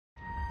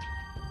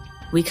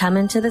We come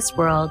into this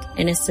world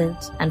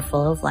innocent and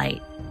full of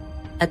light.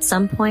 At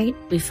some point,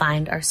 we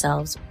find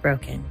ourselves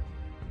broken.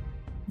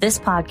 This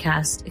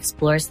podcast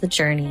explores the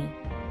journey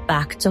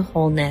back to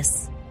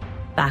wholeness,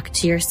 back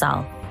to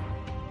yourself,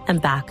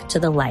 and back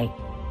to the light.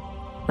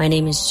 My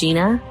name is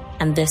Gina,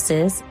 and this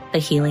is The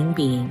Healing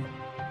Being.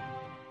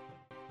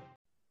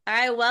 All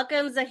right,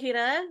 welcome,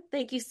 Zahira.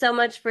 Thank you so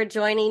much for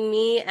joining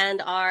me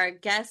and our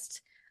guest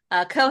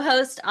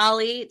co-host,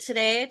 Ali,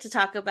 today to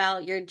talk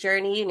about your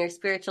journey and your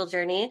spiritual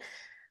journey.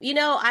 You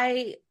know,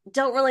 I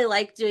don't really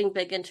like doing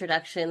big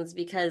introductions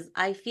because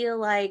I feel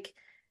like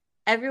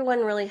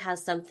everyone really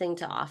has something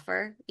to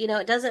offer. You know,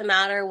 it doesn't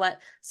matter what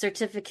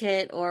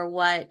certificate or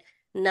what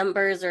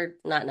numbers, or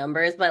not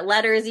numbers, but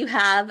letters you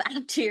have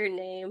after your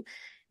name,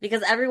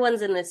 because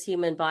everyone's in this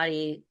human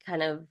body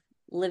kind of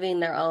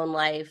living their own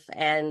life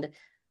and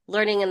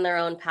learning in their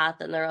own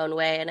path in their own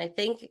way. And I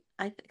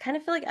kind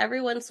of feel like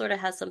everyone sort of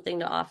has something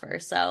to offer.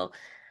 So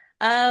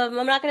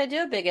I'm not going to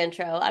do a big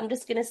intro. I'm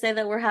just going to say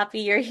that we're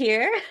happy you're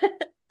here.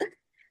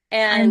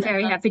 And I'm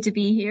very happy to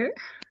be here.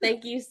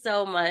 Thank you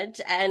so much.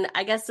 And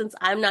I guess since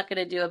I'm not going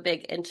to do a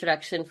big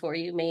introduction for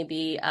you,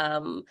 maybe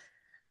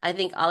I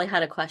think Ali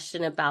had a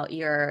question about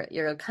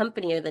your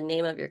company or the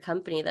name of your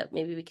company that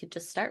maybe we could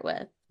just start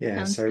with.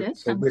 Yeah,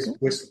 Sounds so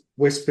good.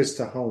 Whispers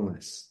to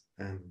Wholeness.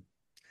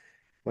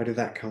 Where did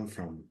that come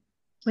from?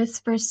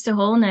 Whispers to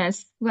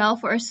Wholeness. Well,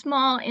 for a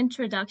small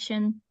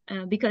introduction,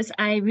 because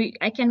I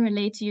can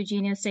relate to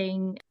Eugenia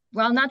saying,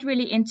 well, not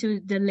really into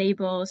the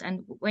labels.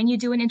 And when you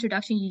do an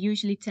introduction, you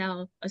usually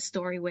tell a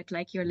story with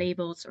like your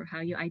labels or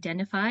how you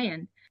identify,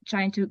 and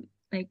trying to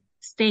like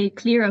stay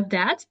clear of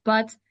that.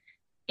 But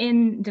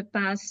in the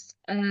past,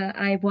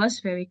 I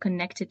was very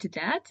connected to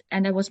that,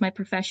 and that was my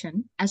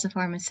profession as a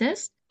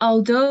pharmacist.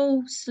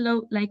 Although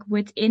like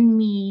within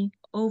me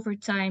over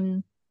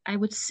time, I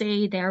would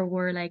say there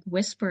were like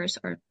whispers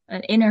or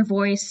an inner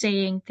voice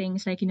saying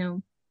things like, you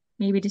know,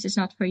 maybe this is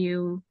not for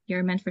you.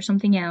 You're meant for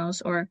something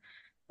else. Or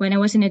when I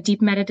was in a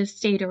deep meditative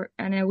state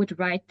and I would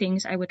write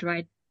things, I would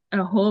write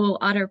a whole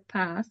other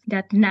path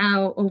that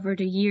now over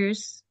the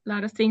years, a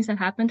lot of things that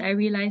happened, I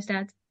realized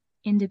that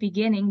in the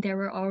beginning, there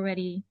were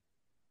already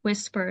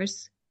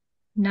whispers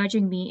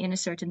nudging me in a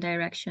certain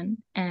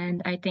direction.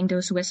 And I think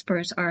those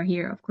whispers are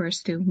here, of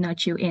course, to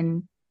nudge you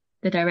in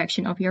the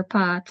direction of your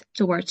path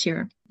towards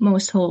your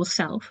most whole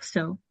self.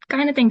 So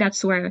kind of think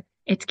that's where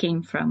it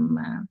came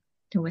from,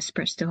 the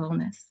whispers to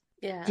wholeness.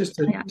 Yeah. Just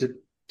to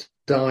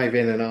dive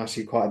in and ask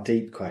you quite a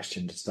deep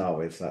question to start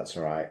with, if that's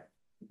all right.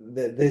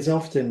 There's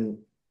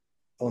often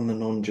on the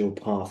non-dual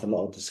path a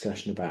lot of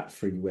discussion about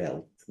free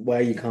will,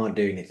 where you can't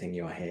do anything,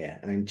 you're here.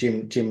 I mean,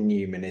 Jim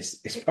Newman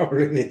is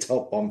probably the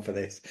top one for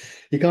this.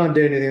 You can't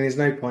do anything, there's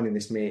no point in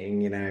this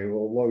meeting, you know,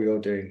 or what you're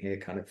doing here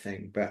kind of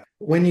thing. But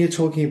when you're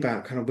talking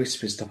about kind of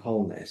whispers to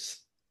wholeness,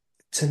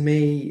 to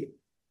me,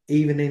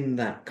 even in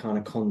that kind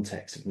of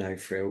context of no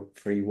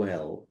free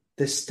will,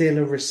 there's still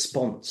a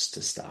response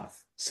to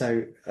stuff.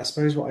 So I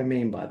suppose what I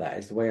mean by that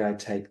is the way I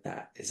take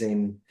that is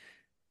in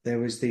there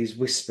was these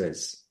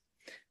whispers,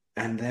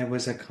 and there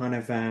was a kind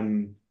of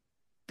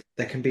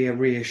there can be a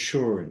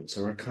reassurance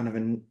or a kind of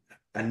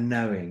a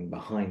knowing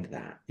behind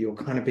that. You're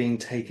kind of being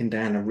taken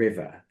down a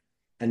river,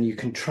 and you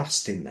can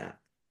trust in that,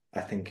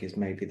 I think, is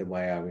maybe the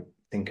way I would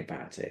think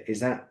about it. Is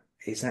that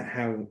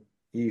how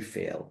you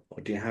feel,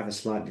 or do you have a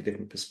slightly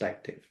different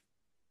perspective?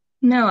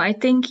 No, I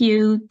think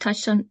you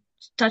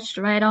touched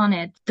right on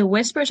it. The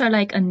whispers are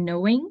like a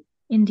knowing,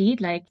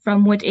 indeed, like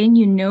from within,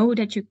 you know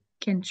that you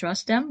can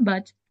trust them,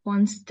 but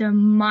once the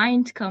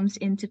mind comes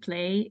into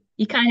play,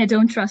 you kind of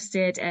don't trust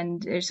it,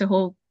 and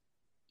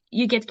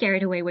you get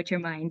carried away with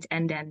your mind,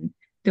 and then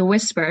the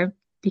whisper,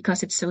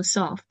 because it's so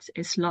soft,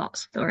 is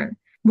lost or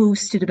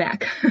moves to the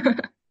back.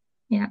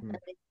 Yeah.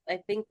 I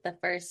think the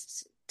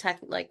first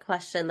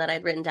question that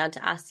I'd written down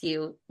to ask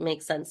you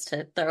makes sense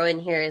to throw in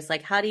here is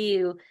like, how do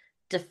you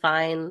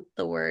define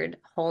the word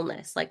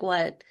wholeness? Like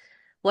what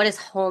does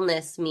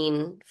wholeness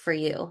mean for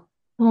you?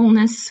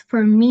 Wholeness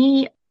for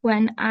me,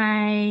 when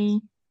I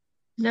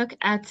look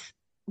at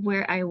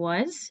where I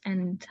was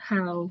and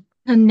how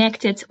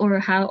connected, or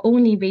how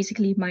only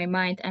basically my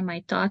mind and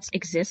my thoughts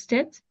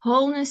existed,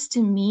 wholeness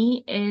to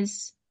me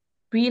is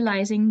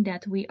realizing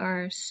that we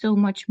are so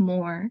much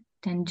more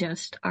than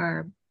just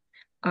our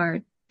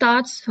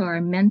thoughts or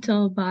our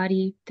mental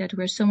body, that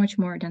we're so much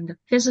more than the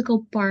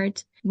physical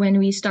part. When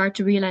we start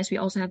to realize we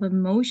also have an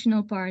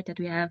emotional part, that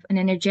we have an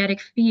energetic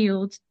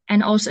field,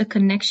 and also a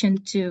connection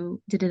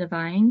to the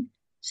divine,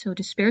 so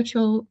the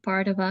spiritual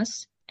part of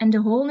us. And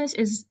the wholeness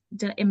is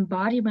the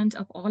embodiment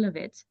of all of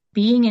it,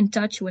 being in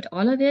touch with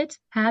all of it,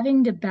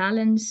 having the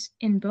balance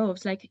in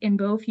both, like in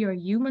both your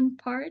human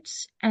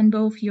parts and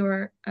both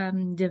your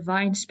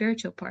divine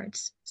spiritual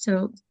parts.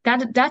 So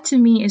that to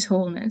me is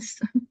wholeness.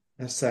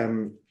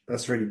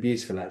 That's really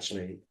beautiful,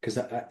 actually, because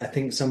I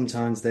think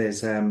sometimes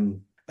there's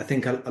I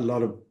think a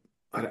lot of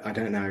I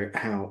don't know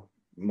how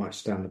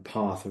much down the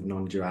path of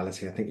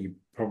non-duality. I think you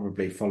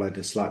probably followed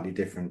a slightly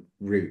different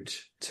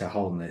route to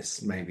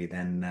wholeness, maybe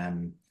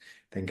than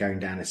going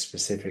down a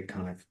specific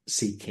kind of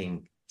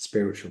seeking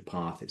spiritual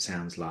path, it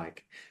sounds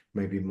like,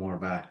 maybe more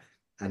of a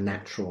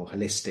natural,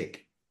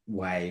 holistic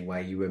way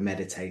where you were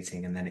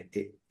meditating and then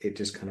it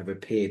just kind of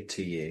appeared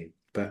to you.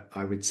 But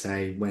I would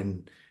say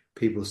when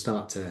people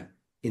start to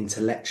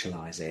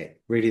intellectualize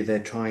it, really they're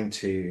trying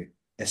to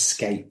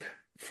escape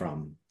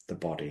from the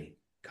body,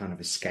 kind of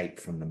escape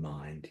from the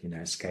mind,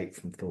 escape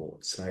from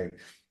thoughts. So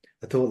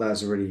I thought that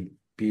was a really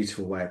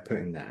beautiful way of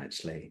putting that,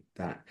 actually,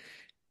 that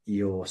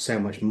you're so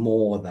much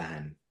more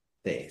than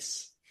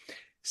this.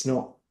 It's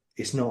not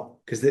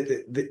because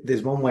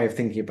there's one way of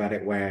thinking about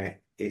it where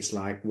it's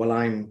like, well,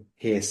 I'm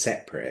here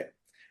separate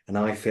and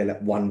I feel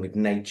at one with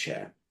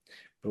nature,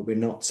 but we're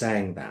not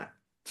saying that.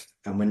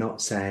 And we're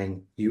not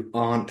saying you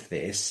aren't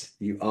this,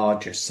 you are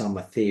just some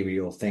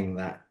ethereal thing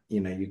that,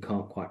 you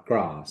can't quite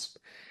grasp.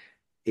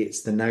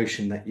 It's the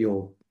notion that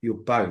you're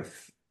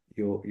both,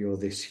 you're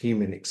this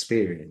human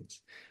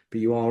experience, but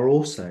you are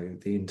also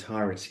the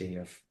entirety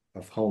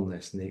of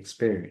wholeness and the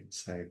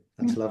experience. So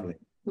that's lovely.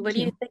 What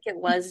do you think it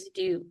was?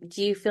 Do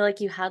you feel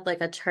like you had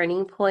like a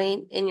turning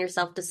point in your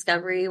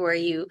self-discovery where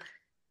you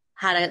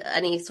had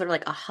any sort of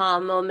like aha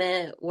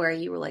moment where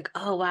you were like,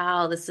 oh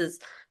wow,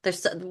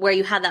 where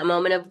you had that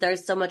moment of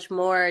there's so much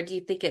more? Do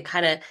you think it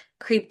kind of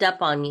creeped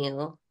up on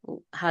you?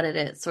 How did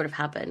it sort of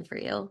happen for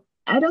you?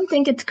 I don't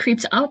think it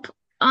creeps up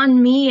on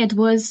me. It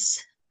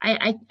was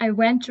I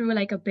went through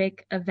like a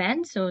big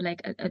event, so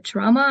like a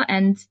trauma,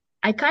 and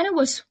I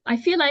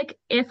feel like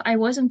if I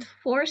wasn't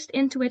forced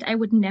into it, I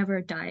would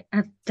never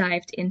have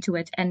dived into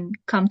it and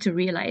come to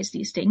realize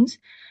these things.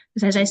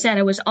 Because as I said,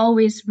 I was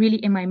always really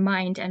in my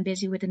mind and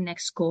busy with the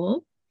next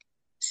goal.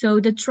 So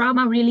the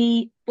trauma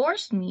really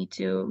forced me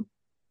to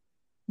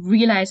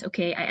realize,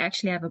 okay, I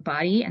actually have a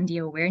body and the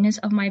awareness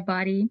of my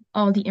body,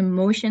 all the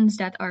emotions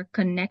that are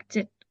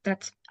connected,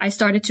 that I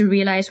started to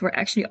realize were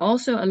actually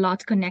also a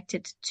lot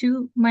connected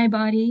to my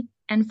body.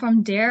 And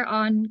from there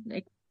on,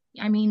 like,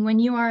 I mean, when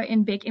you are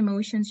in big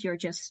emotions, you're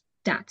just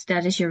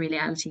that is your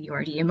reality, you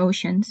are the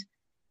emotions.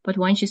 But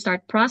once you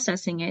start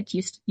processing it,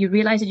 you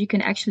realize that you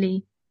can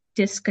actually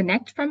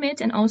disconnect from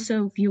it and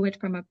also view it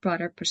from a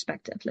broader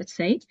perspective, let's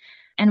say.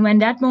 And when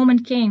that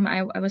moment came,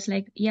 I was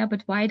like, yeah,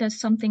 but why does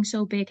something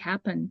so big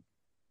happen?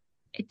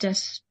 It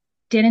just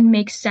didn't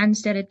make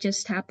sense that it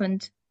just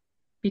happened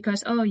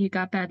because, oh, you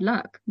got bad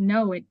luck.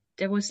 No,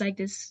 there was like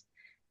this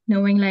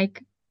knowing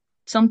like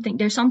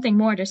there's something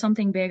more, there's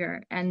something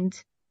bigger. And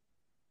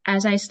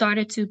as I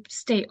started to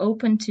stay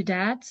open to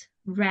that,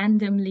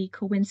 randomly,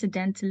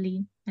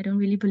 coincidentally, I don't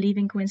really believe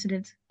in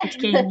coincidence, it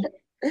came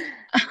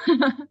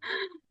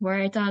where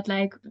I thought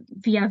like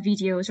via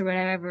videos or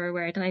whatever,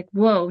 where it's like,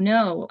 whoa,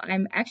 no,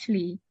 I'm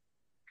actually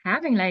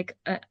having like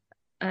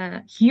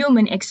a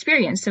human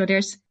experience. So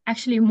there's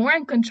actually more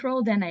in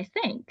control than I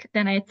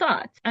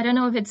thought. I don't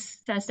know if it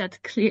says that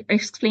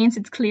explains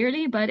it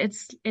clearly, but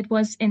it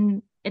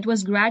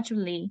was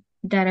gradually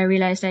that I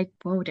realized like,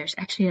 whoa, there's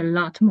actually a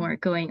lot more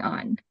going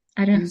on.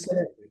 I don't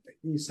know.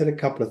 You said a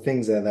couple of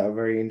things there that are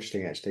very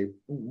interesting, actually.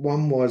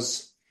 One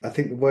was, I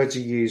think the words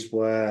you used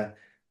were,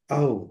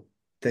 oh,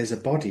 there's a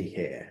body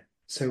here.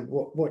 So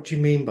what do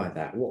you mean by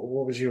that?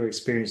 What was your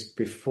experience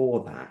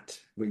before that?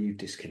 Were you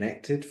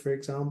disconnected, for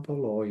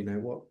example? Or,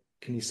 what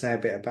can you say a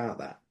bit about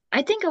that?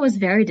 I think I was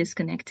very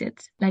disconnected.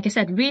 Like I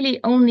said,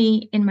 really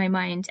only in my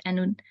mind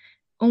and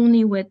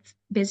only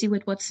busy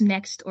with what's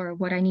next or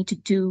what I need to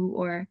do,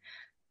 or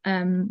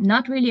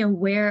not really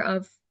aware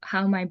of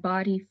how my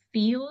body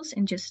feels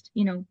and just,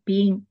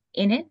 being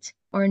in it,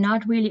 or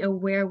not really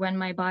aware when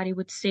my body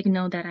would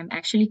signal that I'm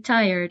actually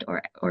tired,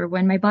 or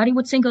when my body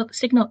would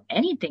signal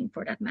anything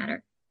for that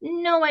matter.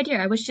 No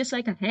idea. I was just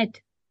like a head,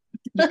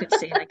 you could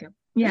say,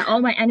 yeah,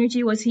 all my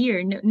energy was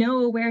here. No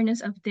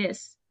awareness of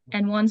this.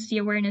 And once the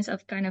awareness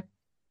of kind of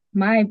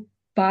my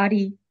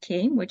body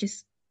came, which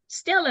is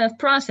still a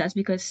process,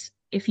 because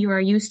if you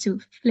are used to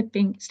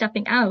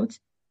stepping out,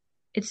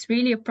 it's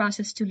really a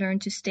process to learn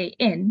to stay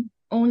in.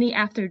 Only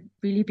after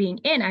really being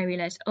in, I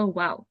realized, oh,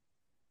 wow,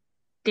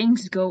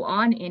 things go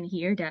on in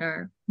here that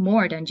are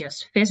more than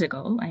just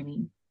physical. I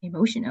mean,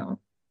 emotional,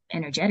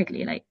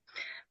 energetically, like,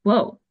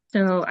 whoa.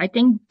 So I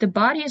think the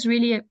body is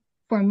really,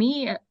 for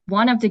me,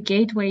 one of the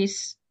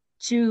gateways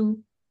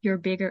to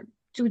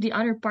to the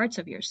other parts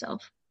of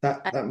yourself.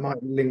 That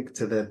might link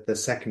to the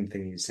second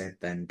thing you said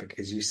then,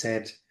 because you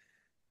said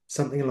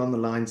something along the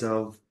lines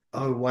of,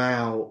 oh,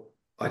 wow,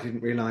 I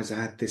didn't realize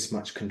I had this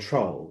much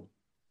control.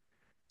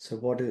 So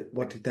what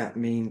did that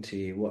mean to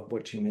you?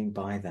 What do you mean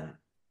by that?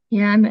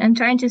 Yeah, I'm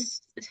trying to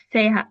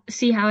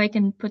see how I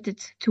can put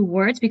it to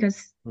words,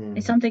 because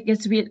it's something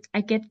that's real.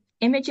 I get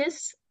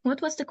images.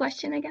 What was the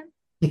question again?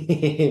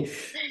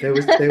 There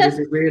was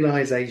a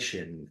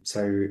realization.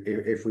 So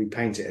if we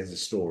paint it as a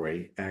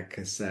story,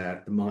 because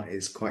the mind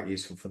is quite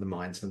useful for the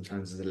mind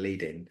sometimes as a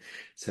lead-in.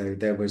 So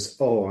there was,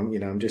 oh,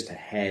 I'm just a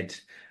head.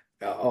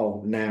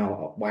 Oh,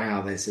 now,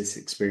 wow, there's this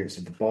experience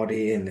of the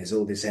body and there's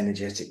all this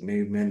energetic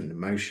movement and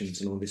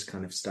emotions and all this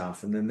kind of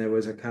stuff. And then there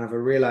was a kind of a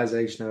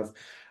realization of,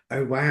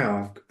 oh,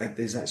 wow,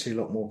 there's actually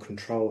a lot more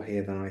control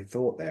here than I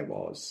thought there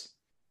was.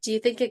 Do you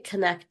think it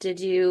connected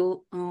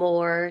you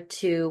more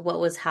to what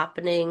was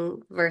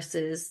happening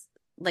versus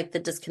like the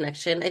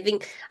disconnection? I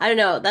think, I don't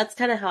know, that's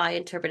kind of how I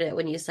interpret it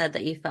when you said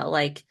that you felt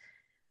like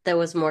there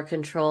was more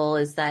control,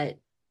 is that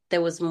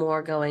there was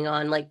more going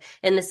on, like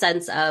in the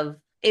sense of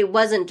it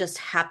wasn't just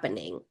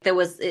happening.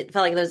 It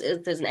felt like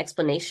there's an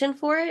explanation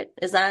for it.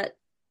 Does that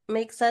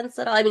make sense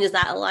at all? I mean, is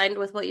that aligned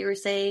with what you were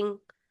saying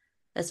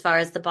as far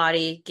as the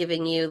body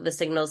giving you the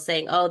signals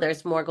saying, oh,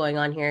 there's more going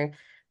on here.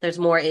 There's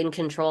more in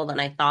control than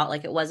I thought.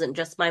 Like it wasn't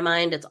just my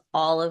mind, it's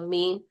all of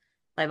me,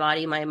 my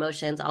body, my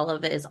emotions, all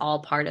of it is all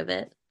part of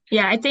it.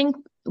 Yeah, I think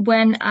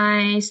when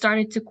I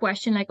started to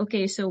question, like,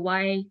 okay, so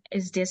why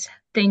is this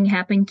thing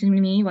happening to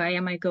me? Why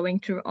am I going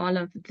through all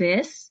of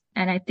this?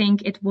 And I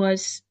think it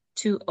was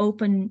to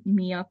open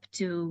me up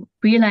to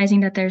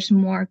realizing that there's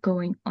more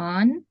going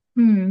on.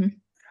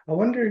 I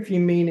wonder if you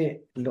mean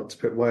it, not to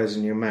put words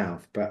in your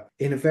mouth, but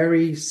in a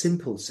very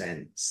simple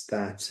sense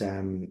that,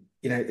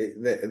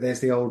 there's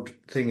the old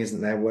thing,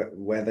 isn't there,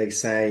 where they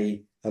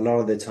say a lot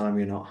of the time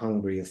you're not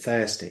hungry, you're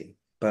thirsty.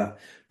 But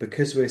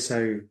because we're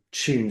so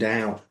tuned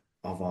out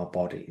of our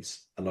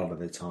bodies a lot of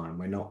the time,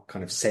 we're not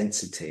kind of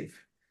sensitive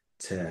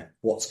to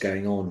what's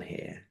going on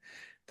here,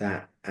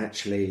 that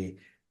actually,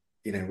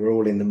 we're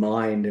all in the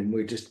mind and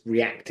we're just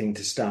reacting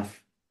to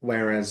stuff.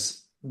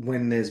 Whereas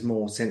when there's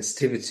more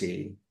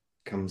sensitivity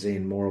comes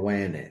in, more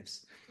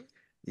awareness,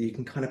 you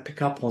can kind of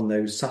pick up on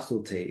those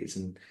subtleties.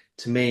 And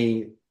to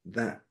me,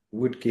 that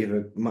would give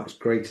a much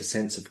greater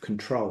sense of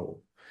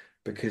control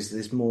because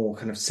there's more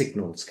kind of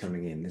signals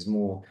coming in. There's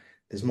more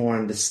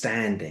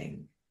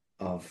understanding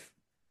of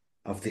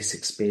this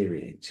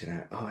experience.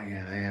 Oh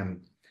yeah,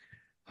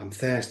 I'm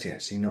thirsty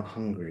actually, not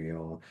hungry,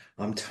 or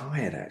I'm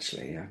tired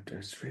actually. I've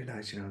just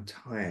realized, I'm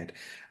tired.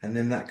 And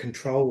then that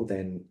control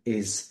then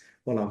is,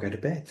 well, I'll go to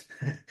bed.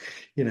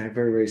 Very,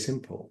 very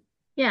simple.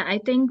 Yeah, I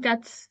think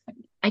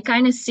I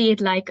kind of see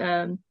it like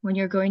when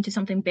you're going to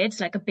something big, it's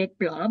like a big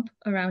blob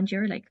around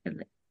you, like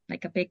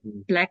a big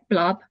Mm. black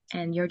blob,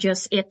 and you're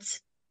just it,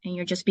 and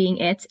you're just being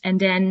it, and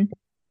then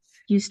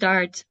you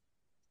start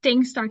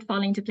things start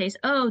falling into place.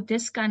 Oh,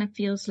 this kind of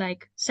feels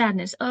like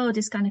sadness. Oh,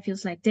 this kind of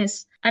feels like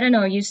this. I don't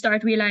know. You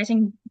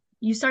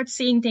start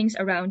seeing things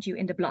around you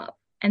in the blob.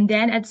 And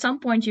then at some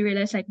point you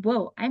realize like,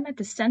 whoa, I'm at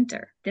the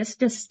center. There's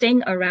this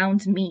thing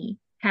around me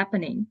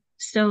happening.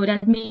 So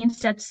that means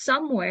that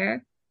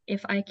somewhere,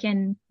 if I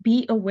can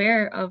be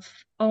aware of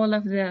all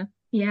of the,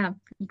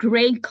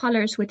 gray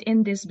colors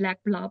within this black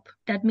blob,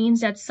 that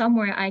means that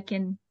somewhere I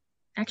can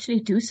actually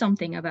do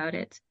something about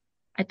it.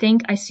 I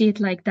think I see it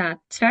like that.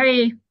 It's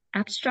very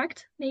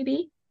abstract,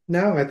 maybe.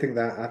 No, I think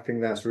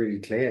that's really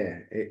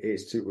clear.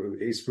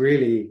 It's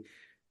really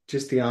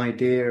just the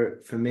idea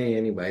for me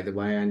anyway. The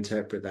way I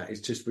interpret that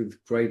is just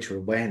with greater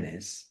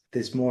awareness.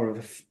 There's more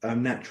of a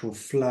natural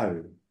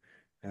flow,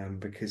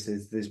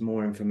 because there's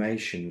more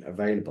information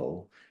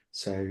available.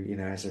 So,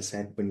 as I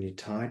said, when you're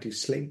tired, you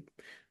sleep.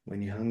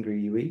 When you're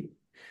hungry, you eat.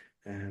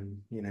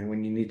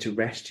 When you need to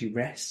rest, you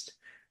rest.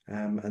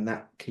 And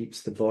that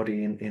keeps the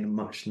body in a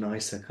much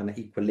nicer kind of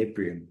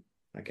equilibrium,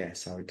 I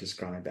guess I would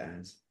describe it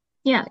as.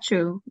 Yeah,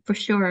 true, for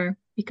sure.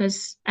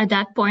 Because at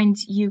that point,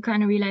 you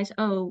kind of realize,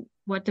 oh,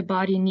 what the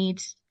body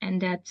needs,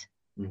 and that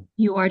Mm.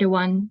 you are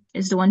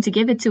is the one to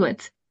give it to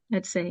it,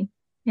 let's say.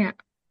 Yeah.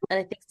 And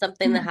I think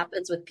something that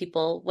happens with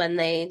people when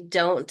they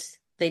don't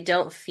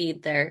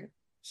feed their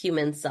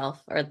human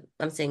self, or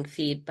I'm saying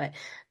feed, but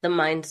the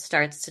mind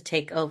starts to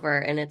take over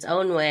in its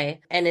own way.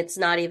 And it's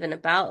not even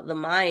about the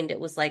mind. It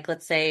was like,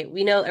 let's say,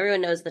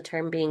 everyone knows the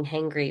term being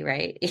hangry,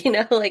 right?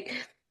 Like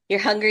you're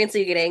hungry and so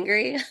you get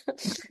angry.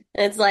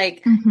 It's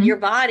like your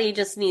Hmm. body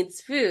just needs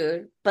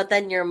food, but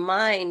then your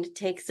mind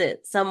takes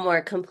it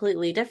somewhere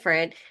completely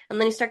different. And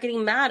then you start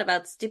getting mad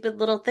about stupid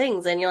little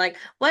things. And you're like,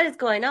 what is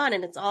going on?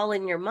 And it's all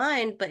in your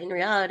mind. But in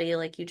reality,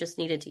 like you just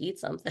needed to eat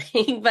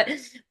something.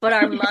 But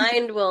our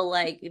mind will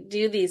like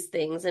do these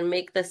things and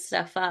make this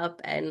stuff up.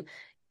 And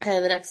kind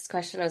of the next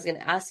question I was going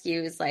to ask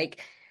you is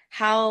like,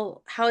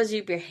 how has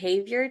your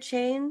behavior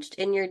changed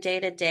in your day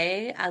to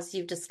day as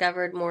you've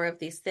discovered more of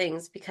these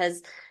things?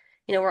 Because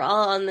we're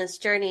all on this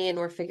journey and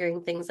we're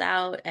figuring things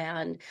out.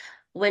 And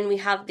when we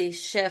have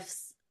these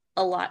shifts,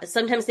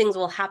 sometimes things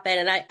will happen.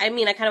 And I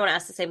mean, I kind of want to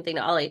ask the same thing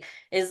to Ollie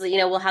is,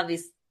 we'll have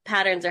these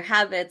patterns or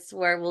habits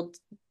where we'll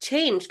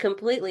change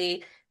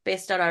completely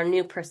based on our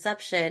new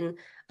perception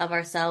of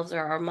ourselves or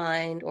our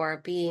mind or our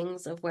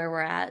beings of where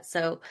we're at.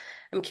 So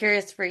I'm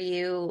curious for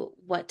you,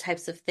 what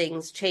types of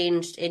things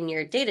changed in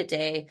your day to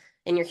day,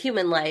 in your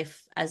human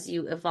life as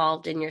you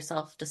evolved in your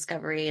self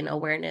discovery and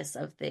awareness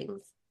of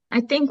things? I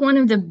think one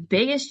of the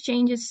biggest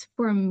changes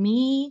for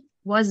me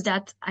was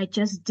that I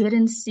just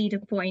didn't see the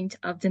point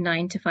of the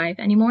 9 to 5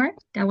 anymore.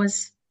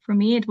 For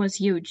me, it was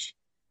huge.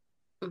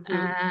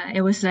 Mm-hmm.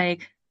 It was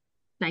like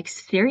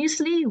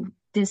seriously,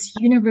 this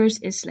universe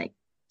is like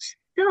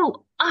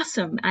so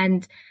awesome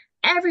and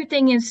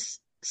everything is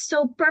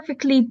so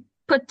perfectly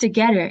put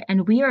together,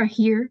 and we are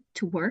here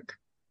to work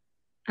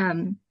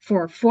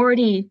for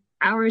 40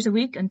 hours a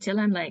week until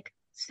I'm like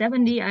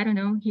 70. I don't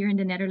know. Here in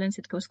the Netherlands,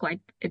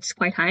 it's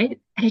quite high.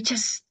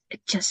 And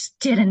it just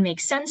didn't make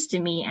sense to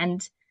me.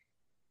 And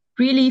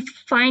really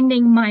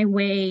finding my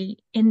way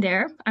in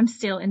there, I'm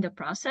still in the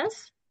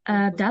process.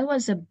 That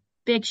was a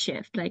big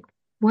shift. Like,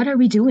 what are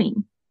we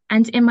doing?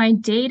 And in my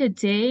day to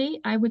day,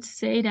 I would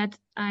say that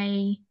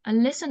I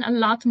listen a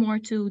lot more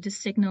to the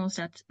signals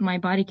that my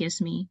body gives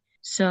me.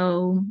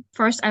 So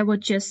first I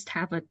would just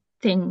have a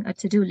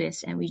to-do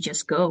list, and we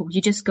just go.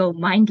 You just go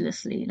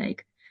mindlessly,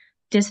 like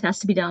this has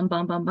to be done,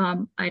 bum, bum,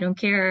 bum. I don't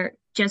care.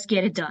 Just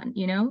get it done,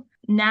 you know?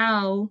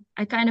 Now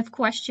I kind of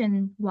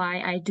question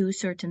why I do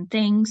certain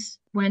things.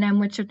 When I'm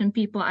with certain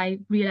people, I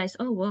realize,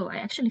 oh, whoa, I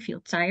actually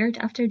feel tired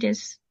after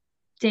this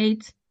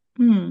date.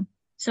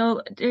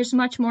 So there's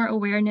much more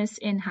awareness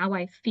in how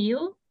I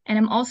feel. And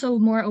I'm also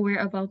more aware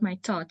about my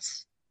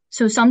thoughts.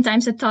 So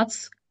sometimes a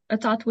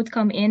thought would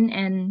come in,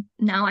 and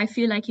now I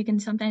feel like you can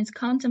sometimes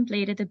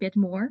contemplate it a bit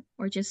more,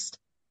 or just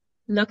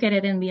look at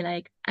it and be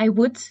like,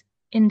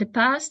 in the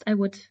past, I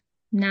would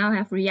now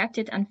have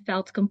reacted and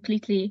felt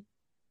completely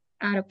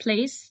out of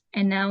place.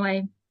 And now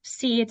I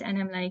see it and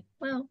I'm like,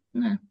 well,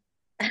 no.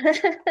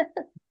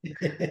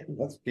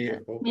 That's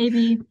beautiful.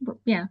 Maybe,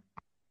 yeah.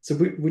 So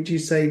would you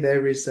say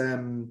there is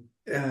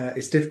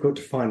it's difficult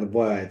to find the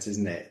words,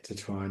 isn't it, to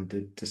try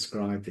and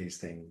describe these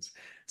things.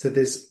 So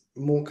there's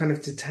more kind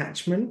of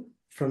detachment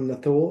from the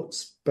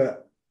thoughts,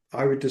 but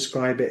I would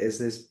describe it as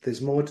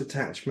there's more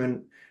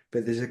detachment,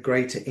 but there's a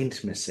greater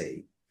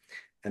intimacy.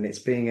 And it's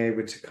being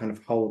able to kind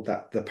of hold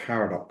the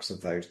paradox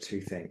of those two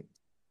things.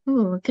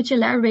 Oh, could you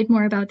elaborate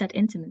more about that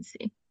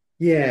intimacy?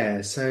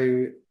 Yeah,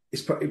 so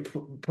it's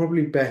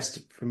probably best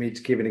for me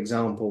to give an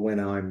example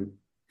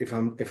if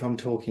I'm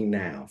talking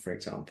now, for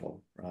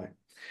example, right?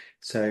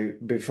 So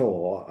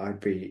before I'd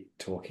be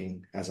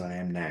talking as I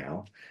am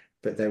now,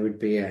 but there would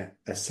be a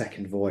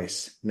second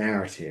voice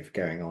narrative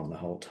going on the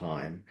whole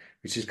time,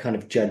 which is kind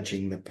of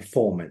judging the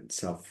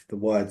performance of the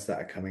words that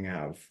are coming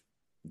out of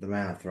the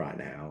mouth right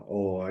now.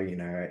 Or,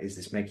 is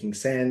this making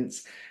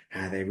sense?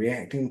 How are they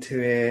reacting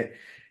to it?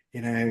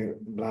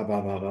 Blah,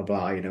 blah, blah, blah,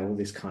 blah, all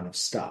this kind of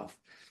stuff.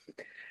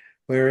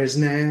 Whereas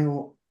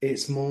now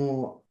it's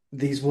more,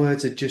 these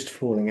words are just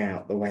falling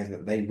out the way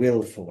that they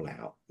will fall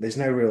out. There's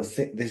no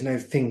there's no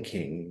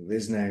thinking.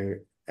 There's no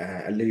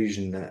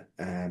illusion that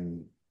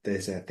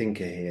there's a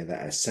thinker here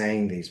that are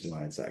saying these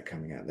words that are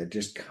coming out. They're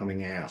just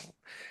coming out,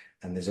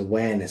 and there's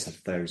awareness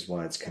of those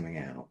words coming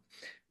out.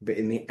 But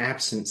in the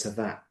absence of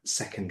that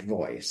second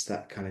voice,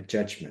 that kind of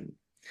judgment,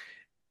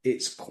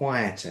 it's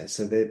quieter.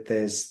 So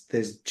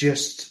there's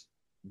just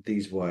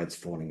these words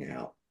falling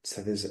out.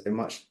 So there's a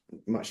much,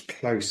 much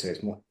closer,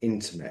 it's more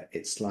intimate.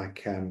 It's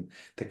like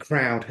the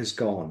crowd has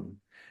gone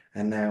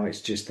and now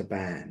it's just the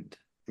band,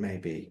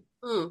 maybe.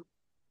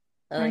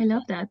 I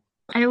love that.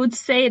 I would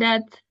say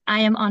that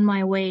I am on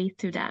my way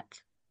to that.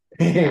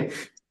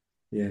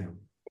 Yeah.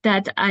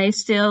 That I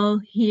still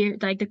hear,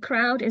 like the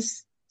crowd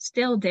is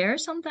still there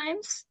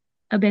sometimes,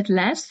 a bit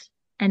less.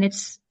 And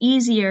it's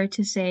easier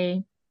to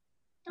say,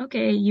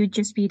 okay, you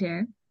just be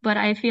there. But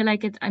I feel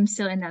like I'm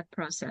still in that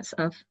process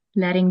of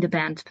letting the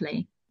band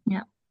play.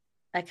 Yeah.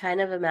 I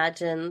kind of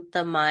imagine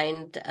the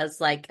mind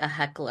as like a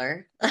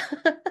heckler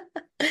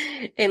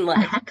in A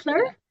life.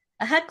 heckler?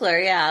 A heckler,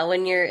 yeah.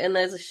 When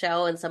there's a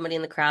show and somebody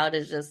in the crowd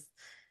is just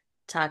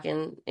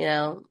talking,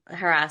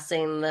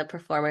 harassing the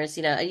performers,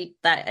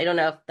 that I don't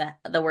know if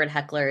the word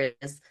heckler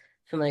is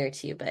familiar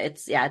to you, but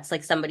it's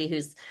like somebody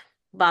who's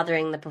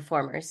bothering the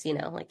performers,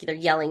 like either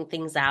yelling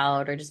things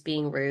out or just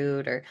being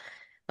rude or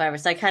whatever.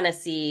 So I kind of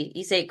see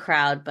you say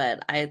crowd,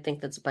 but I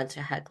think that's a bunch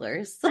of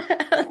hecklers.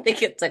 I don't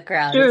think it's a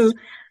crowd. True.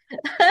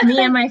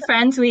 Me and my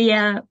friends, we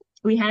had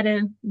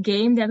a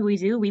game that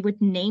we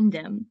would name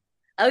them.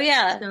 Oh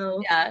yeah.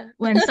 So yeah.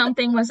 when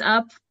something was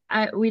up,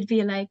 we'd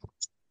be like,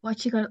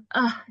 what you go,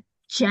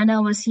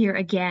 Jenna was here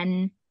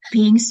again,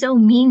 being so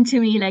mean to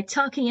me, like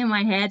talking in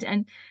my head.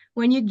 And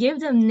when you give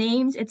them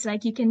names, it's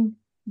like you can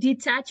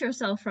detach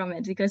yourself from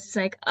it, because it's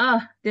like,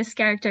 this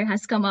character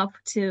has come up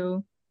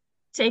to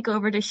take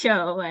over the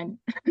show. And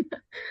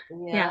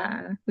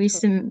yeah, we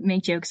used to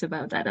make jokes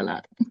about that a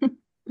lot.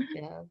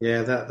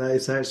 Yeah, that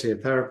is actually a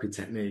therapy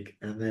technique.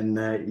 And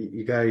then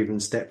you go even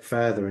a step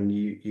further and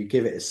you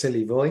give it a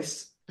silly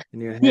voice in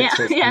your head. Yeah,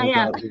 So it's yeah,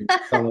 yeah.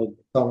 like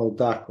Donald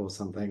Duck or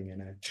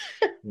something,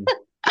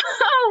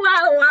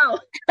 Oh, wow.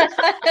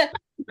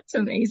 That's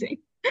amazing.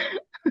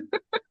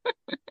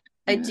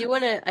 I did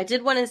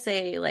want to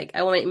say, like,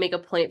 I want to make a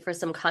point for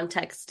some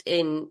context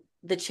in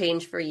the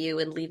change for you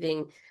and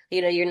leaving,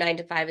 your 9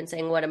 to 5 and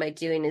saying, what am I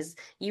doing? Is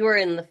you were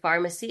in the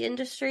pharmacy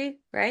industry,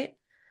 right?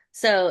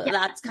 So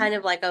that's kind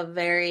of like a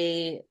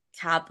very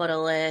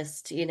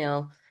capitalist,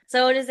 So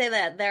I want to say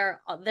that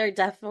there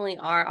definitely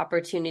are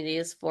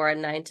opportunities for a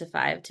 9 to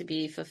 5 to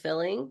be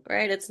fulfilling,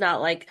 right? It's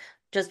not like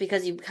just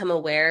because you become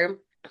aware,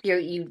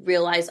 you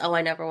realize, oh,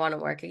 I never want to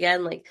work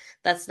again. Like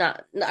that's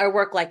not, or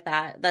work like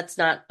that. That's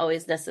not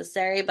always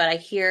necessary. But I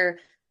hear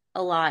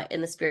a lot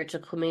in the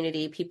spiritual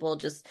community, people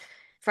just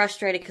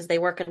frustrated because they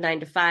work a 9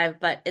 to 5,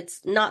 but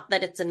it's not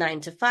that it's a 9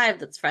 to 5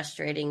 that's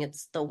frustrating.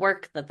 It's the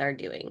work that they're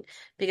doing,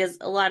 because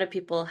a lot of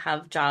people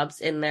have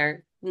jobs in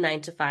their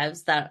 9 to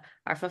 5s that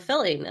are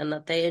fulfilling and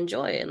that they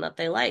enjoy and that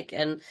they like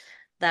and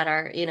that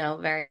are,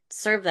 very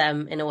serve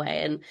them in a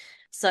way. And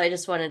so I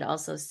just wanted to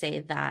also say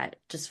that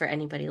just for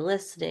anybody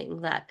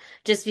listening, that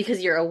just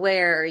because you're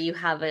aware or you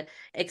have an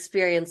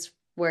experience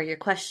where you're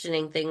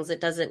questioning things, it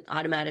doesn't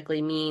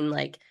automatically mean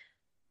like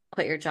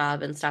quit your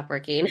job and stop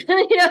working.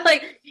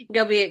 Like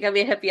go be a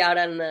hippie out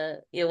on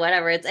the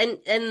whatever. It's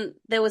and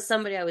there was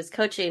somebody I was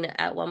coaching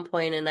at one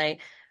point, and I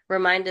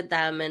reminded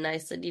them and I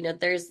said,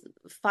 there's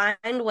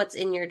find what's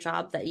in your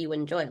job that you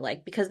enjoy,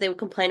 like because they would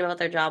complain about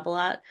their job a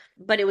lot,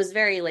 but it was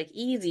very like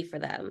easy for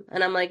them.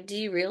 And I'm like, do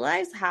you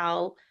realize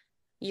how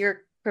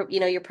you're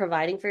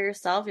providing for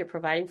yourself, you're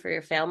providing for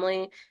your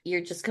family,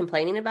 you're just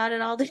complaining about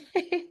it all day.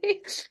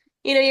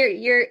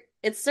 You're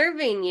it's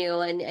serving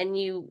you and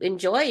you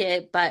enjoy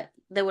it, but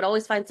they would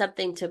always find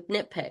something to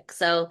nitpick.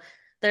 So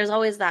there's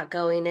always that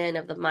going in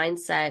of the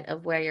mindset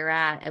of where you're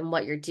at and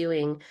what you're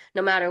doing,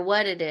 no matter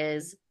what it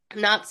is.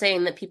 I'm not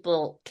saying that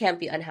people can't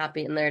be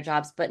unhappy in their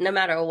jobs, but no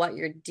matter what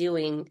you're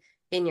doing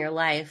in your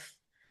life,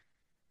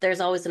 there's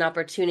always an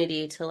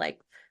opportunity to like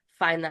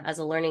find that as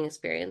a learning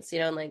experience,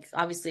 and like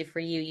obviously for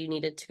you, you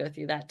needed to go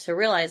through that to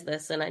realize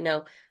this. And I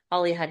know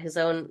Ollie had his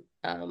own,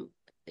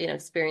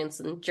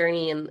 experience and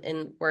journey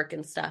in work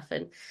and stuff.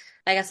 And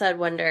I guess I'd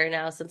wonder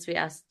now, since we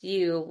asked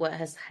you, what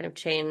has kind of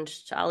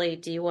changed. Ollie,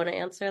 do you want to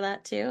answer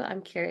that too?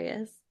 I'm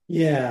curious.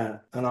 Yeah,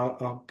 and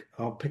I'll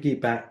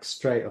piggyback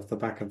straight off the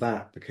back of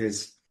that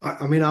because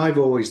I mean I've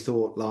always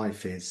thought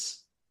life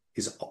is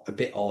a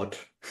bit odd.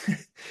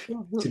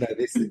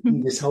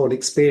 This whole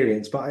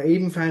experience, but I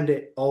even found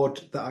it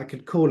odd that I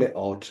could call it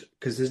odd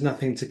because there's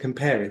nothing to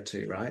compare it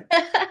to, right?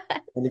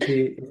 And if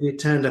you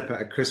turned up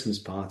at a Christmas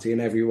party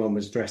and everyone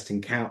was dressed in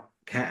cat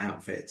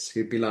outfits,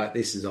 you'd be like,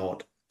 "This is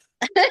odd."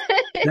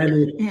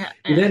 Then Yeah,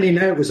 you'd only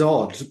know it was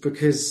odd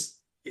because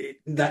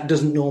that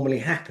doesn't normally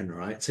happen,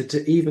 right? So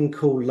to even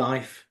call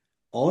life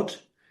odd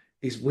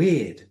is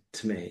weird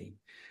to me.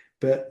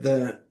 But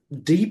the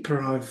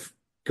deeper I've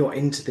got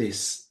into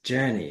this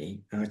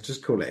journey, and I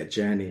just call it a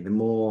journey, the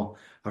more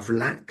I've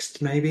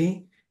relaxed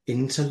maybe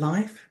into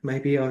life,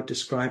 maybe I'll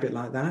describe it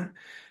like that,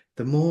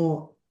 the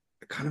more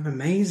kind of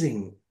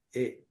amazing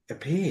it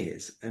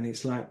appears. And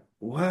it's like,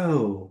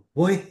 whoa,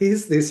 what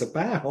is this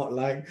about?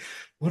 Like,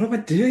 what am I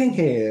doing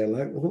here?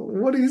 Like,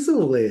 what is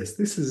all this?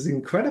 This is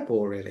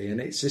incredible, really. And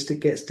it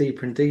gets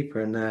deeper and deeper.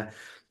 And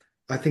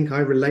I think I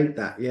relate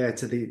that, yeah,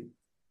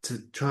 to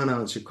try and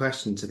answer your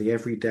question, to the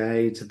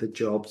everyday, to the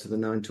job, to the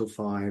 9 to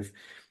 5.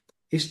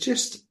 It's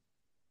just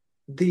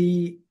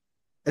the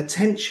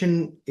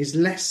attention is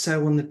less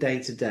so on the day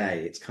to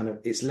day.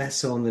 It's less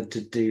so on the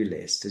to-do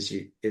list, as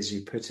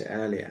you put it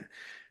earlier.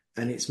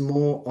 And it's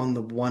more on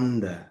the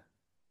wonder,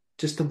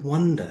 just the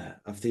wonder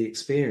of the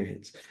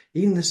experience,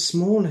 even the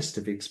smallest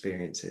of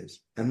experiences.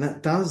 And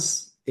that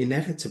does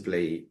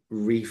inevitably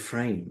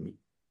reframe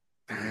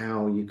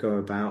how you go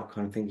about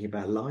kind of thinking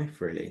about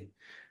life, really.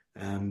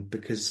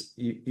 Because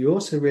you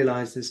also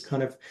realize this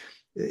kind of,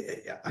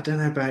 I don't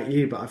know about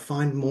you, but I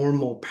find more and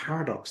more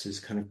paradoxes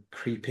kind of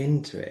creep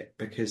into it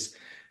because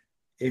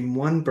in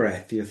one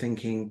breath you're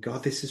thinking,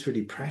 God, this is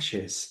really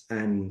precious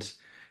and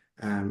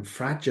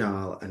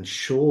fragile and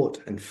short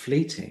and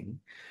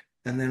fleeting.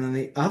 And then on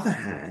the other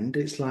hand,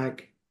 it's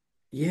like,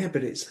 yeah,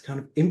 but it's kind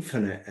of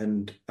infinite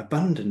and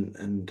abundant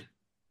and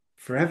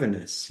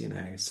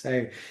foreverness.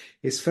 So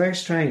it's very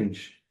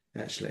strange,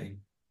 actually,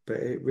 but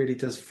it really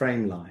does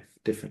frame life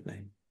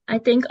differently. I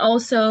think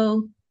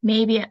also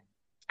maybe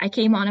I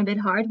came on a bit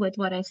hard with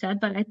what I said,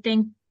 but I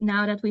think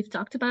now that we've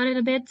talked about it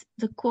a bit,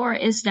 the core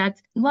is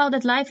that, well,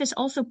 that life is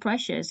also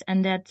precious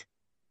and that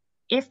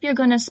if you're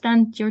going to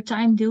spend your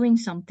time doing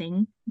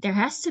something, there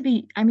has to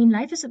be, I mean,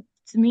 life is,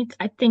 to me,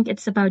 I think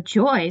it's about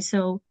joy.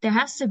 So there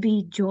has to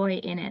be joy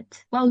in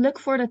it. Well, look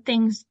for the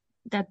things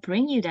that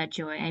bring you that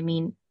joy. I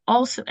mean,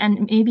 also,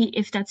 and maybe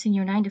if that's in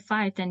your 9 to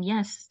 5, then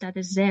yes, that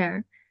is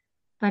there.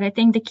 But I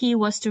think the key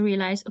was to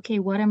realize, okay,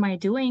 what am I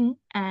doing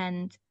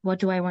and what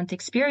do I want to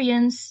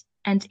experience?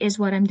 And is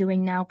what I'm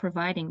doing now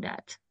providing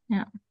that?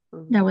 Yeah,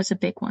 that was a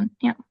big one.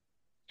 Yeah.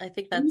 I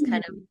think that's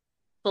kind of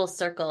full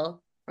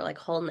circle for like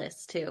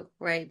wholeness too,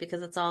 right?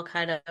 Because it's all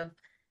kind of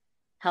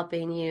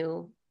helping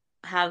you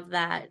have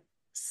that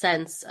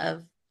sense of,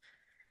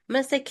 I'm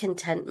gonna say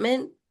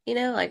contentment,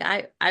 like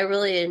I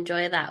really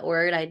enjoy that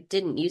word. I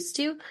didn't used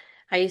to.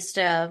 I used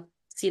to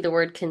see the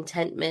word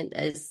contentment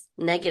as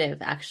negative,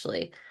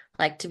 actually,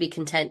 like to be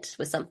content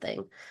with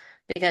something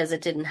because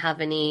it didn't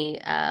have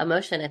any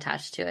emotion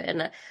attached to it.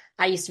 And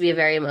I used to be a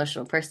very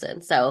emotional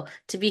person. So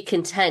to be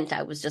content,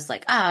 I was just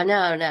like, oh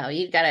no, no,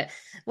 you gotta,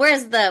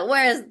 where's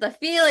the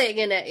feeling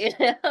in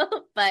it,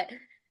 But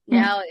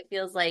Yeah. now it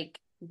feels like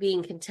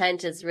being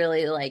content is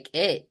really like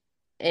it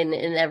in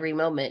every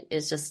moment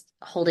is just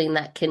holding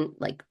that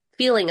like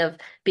feeling of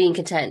being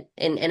content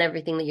in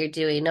everything that you're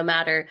doing, no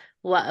matter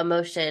what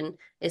emotion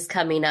is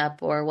coming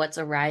up or what's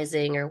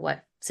arising or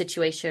what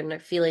situation or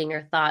feeling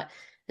or thought,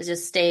 is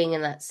just staying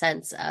in that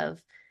sense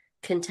of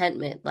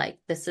contentment, like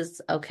this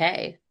is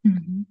okay.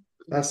 Mhm.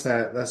 That's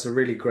a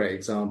really great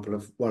example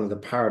of one of the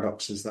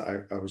paradoxes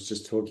that I was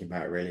just talking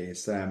about, really,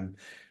 is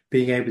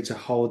being able to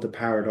hold the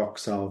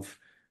paradox of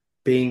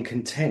being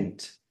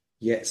content,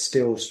 yet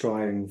still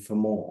striving for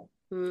more.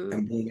 Mm.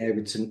 And being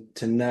able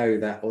to know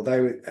that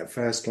although at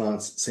first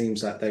glance it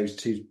seems like those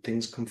two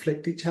things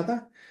conflict each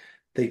other,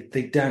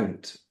 they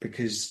don't,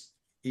 because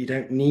you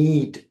don't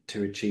need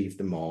to achieve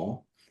the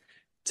more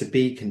to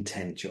be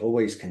content. You're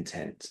always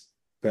content,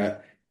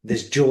 but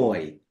there's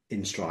joy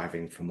in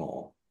striving for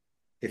more,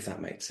 if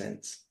that makes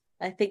sense.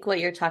 I think what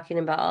you're talking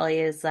about, Ollie,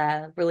 is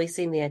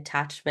releasing the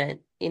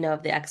attachment,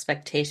 of the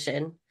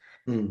expectation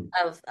Mm,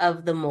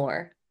 of the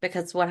more.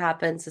 Because what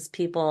happens is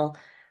people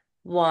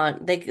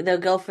they'll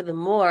go for the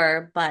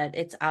more, but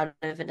it's out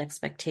of an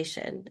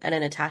expectation and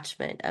an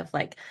attachment of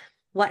like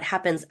what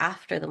happens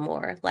after the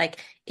more.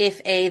 Like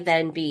if A,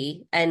 then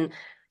B. And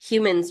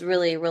humans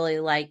really, really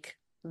like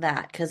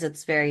that because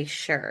it's very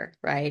sure,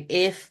 right?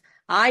 If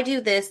I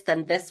do this,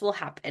 then this will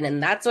happen.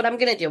 And that's what I'm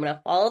gonna do. I'm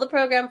gonna follow the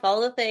program,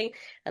 follow the thing,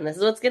 and this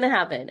is what's gonna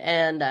happen.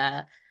 And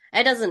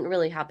it doesn't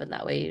really happen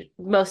that way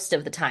most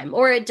of the time.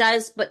 Or it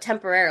does, but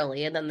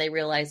temporarily, and then they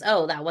realize,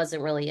 oh, that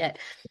wasn't really it.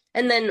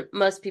 And then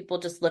most people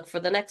just look for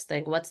the next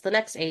thing. What's the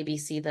next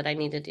ABC that I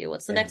need to do?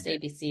 What's the yeah. next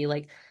ABC?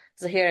 Like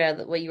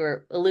Zahira, what you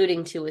were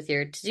alluding to with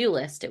your to-do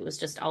list, it was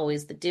just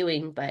always the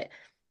doing. But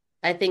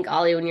I think,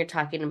 Ollie, when you're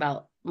talking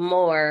about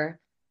more,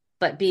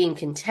 but being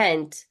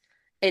content,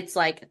 it's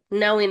like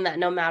knowing that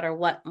no matter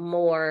what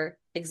more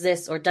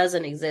exists or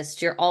doesn't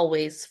exist, you're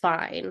always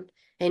fine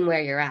in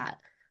where you're at.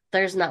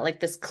 There's not like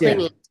this Yeah.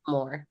 clinging to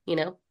more?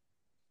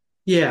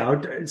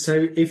 Yeah.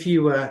 So if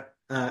you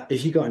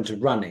got into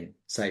running,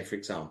 say for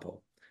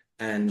example,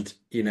 and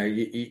you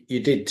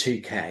did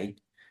 2K,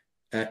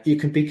 you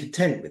can be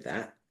content with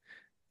that.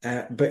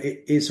 But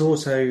it's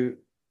also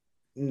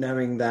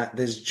knowing that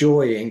there's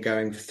joy in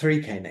going for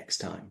 3K next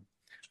time,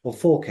 or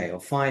 4K or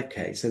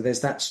 5K. So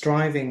there's that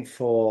striving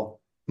for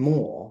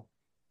more.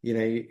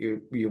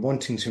 You're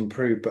wanting to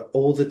improve, but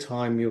all the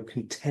time you're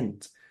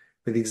content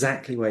with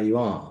exactly where you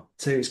are.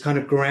 So it's kind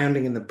of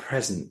grounding in the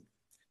present.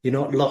 You're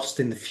not lost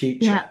in the Yeah.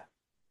 future.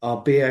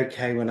 I'll be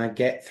okay when I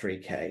get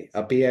 3K.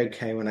 I'll be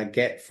okay when I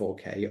get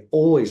 4K. You're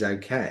always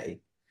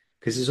okay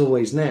because it's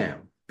always now.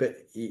 But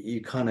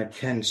you kind of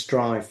can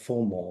strive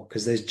for more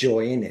because there's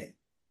joy in it.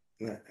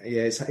 Yeah,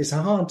 it's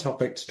a hard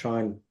topic to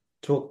try and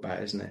talk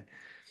about, isn't it?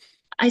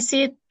 I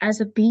see it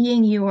as a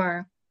being you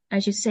are,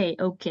 as you say,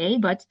 okay,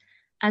 but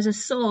as a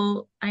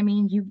soul, I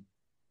mean, Mm.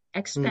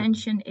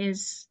 expansion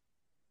is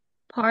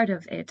part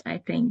of it, I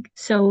think.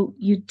 So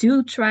you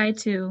do try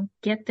to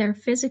get there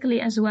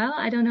physically as well.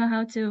 I don't know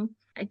how to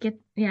I get,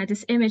 yeah,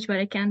 this image, but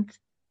I can't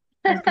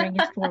bring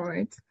it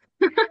forward.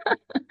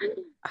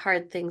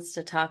 Hard things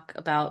to talk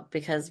about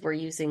because we're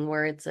using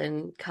words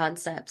and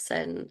concepts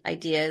and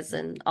ideas,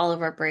 and all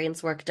of our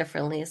brains work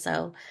differently.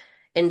 So,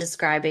 in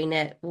describing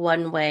it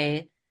one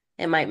way,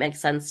 it might make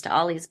sense to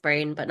Ollie's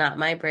brain, but not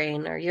my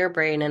brain, or your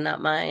brain and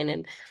not mine.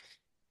 And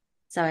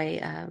so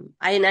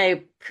I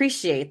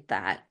appreciate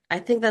that. I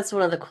think that's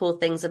one of the cool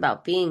things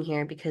about being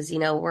here because,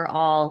 we're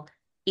all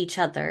each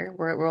other.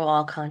 We're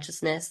all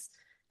consciousness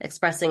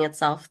expressing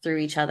itself through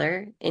each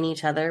other, in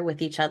each other,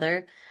 with each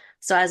other.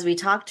 So as we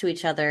talk to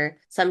each other,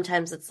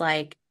 sometimes it's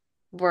like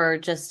we're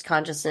just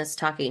consciousness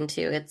talking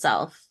to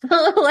itself,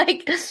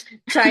 like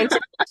trying to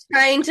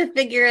trying to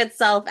figure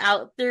itself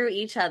out through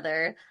each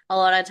other. A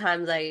lot of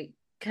times I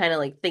kind of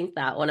like think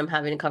that when I'm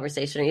having a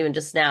conversation, or even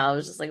just now, I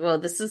was just like, "Whoa,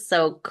 this is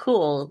so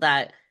cool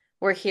that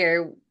we're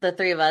here, the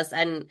three of us,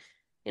 and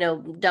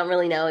don't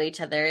really know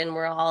each other, and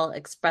we're all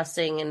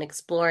expressing and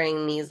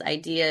exploring these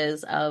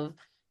ideas of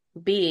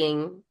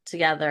being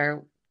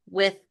together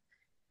with,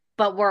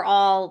 but we're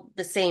all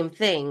the same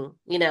thing,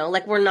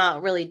 like we're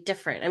not really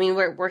different. I mean,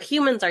 we're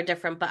humans are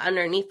different, but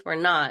underneath we're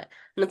not,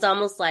 and it's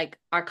almost like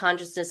our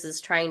consciousness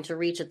is trying to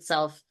reach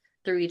itself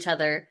through each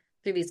other,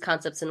 through these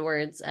concepts and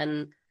words,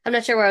 and I'm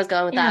not sure where I was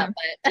going with Yeah. that,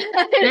 but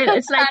I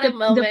It's like had a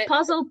moment.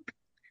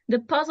 the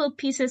puzzle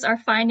pieces are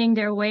finding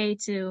their way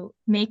to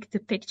make the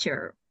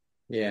picture,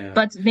 Yeah.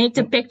 but make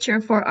the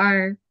picture for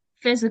our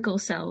physical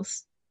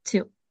selves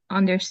to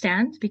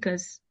understand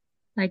because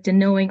like the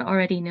knowing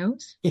already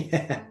knows.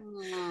 Yeah.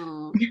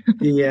 Mm.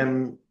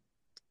 The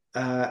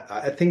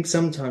I think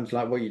sometimes,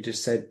 like what you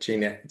just said,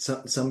 Gina,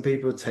 some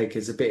people take it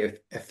as a bit of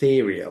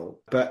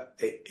ethereal, but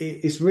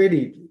it's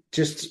really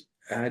just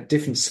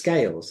different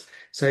scales.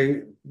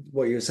 So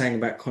what you were saying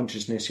about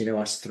consciousness,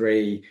 us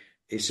three,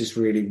 it's just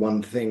really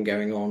one thing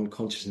going on,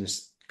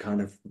 consciousness kind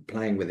of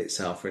playing with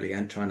itself really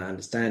and trying to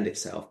understand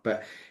itself.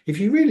 But if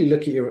you really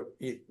look at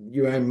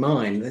your own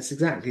mind, that's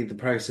exactly the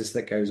process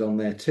that goes on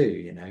there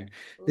too.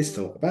 This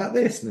thought about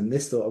this, and then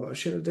this thought about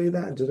should I do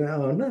that?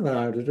 Oh no,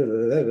 no,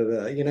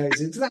 it's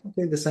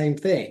exactly the same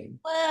thing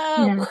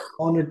Whoa. Yeah.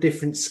 on a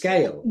different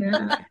scale.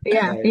 Yeah.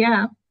 Yeah. So,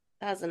 Yeah.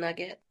 That was a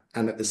nugget.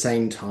 and at the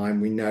same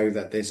time, we know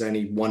that there's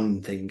only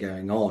one thing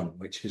going on,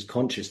 which is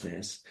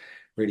consciousness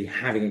really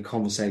having a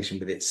conversation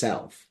with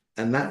itself.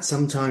 And that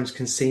sometimes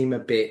can seem a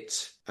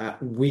bit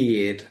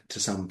weird to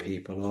some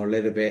people or a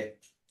little bit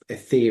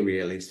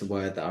ethereal is the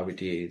word that I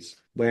would use.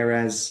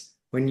 Whereas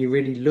when you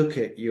really look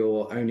at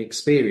your own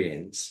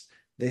experience,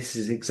 this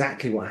is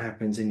exactly what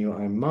happens in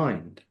your own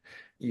mind.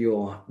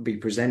 You'll be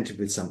presented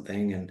with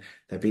something, and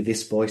there'll be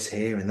this voice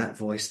here and that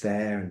voice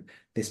there, and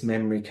this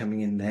memory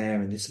coming in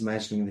there, and this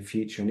imagining the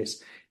future. And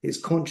it's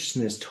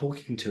consciousness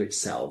talking to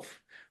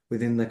itself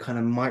within the kind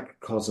of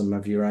microcosm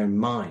of your own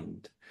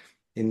mind,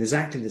 in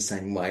exactly the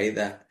same way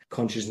that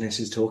consciousness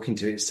is talking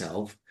to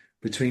itself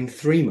between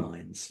three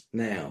minds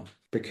now.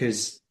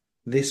 Because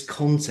this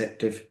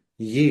concept of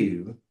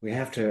you, we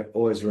have to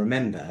always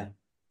remember,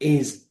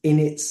 is in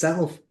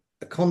itself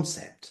a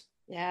concept.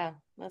 Yeah,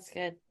 that's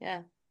good.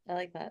 Yeah, I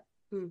like that.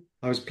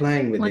 I was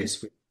playing with What?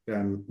 this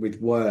with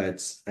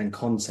words and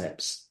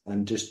concepts,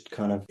 and just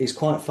kind of, it's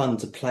quite fun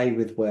to play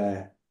with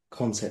where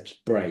concepts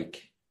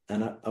break.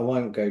 And I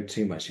won't go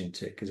too much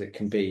into it because it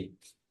can be,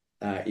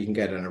 you can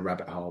go down a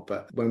rabbit hole.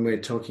 But when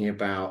we're talking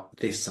about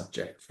this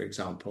subject, for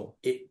example,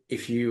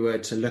 if you were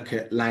to look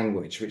at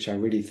language, which I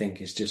really think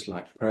is just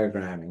like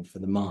programming for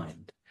the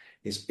mind,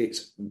 it's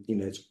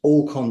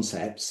all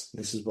concepts.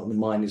 This is what the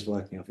mind is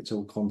working off. It's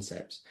all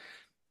concepts.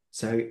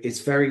 So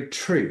it's very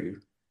true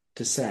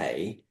to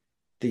say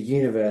the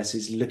universe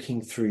is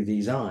looking through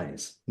these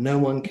eyes. No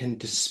one can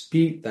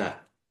dispute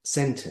that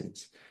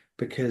sentence,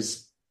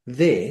 because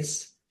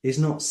this is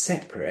not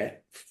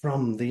separate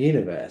from the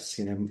universe.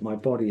 My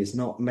body is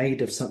not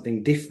made of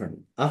something different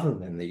other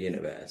than the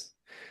universe.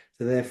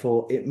 So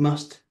therefore, it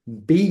must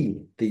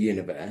be the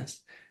universe.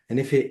 And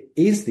if it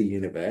is the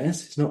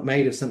universe, it's not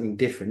made of something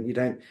different. You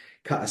don't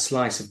cut a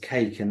slice of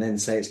cake and then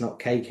say it's not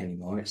cake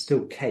anymore. It's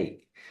still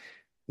cake.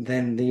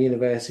 Then the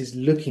universe is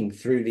looking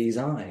through these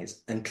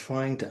eyes and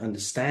trying to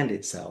understand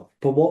itself.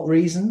 For what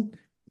reason?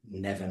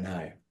 Never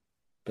know.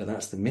 But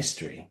that's the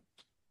mystery.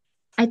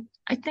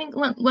 I think,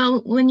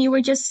 well, when you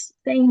were just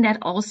saying that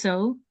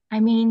also, I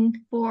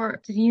mean,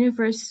 for the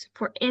universe,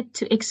 for it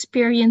to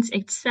experience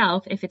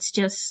itself,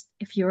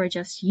 if you're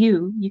just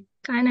you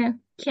kind of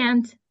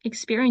can't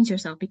experience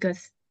yourself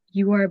because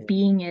you are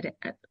being it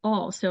at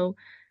all. So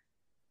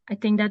I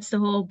think that's the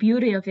whole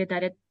beauty of it,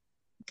 that it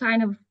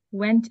kind of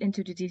went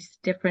into these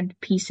different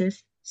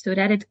pieces so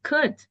that it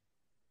could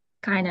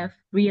kind of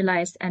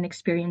realize and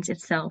experience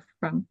itself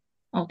from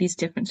all these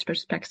different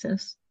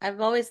perspectives.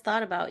 I've always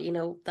thought about,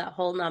 that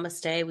whole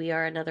namaste, we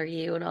are another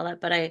you and all that,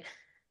 but I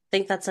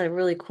think that's a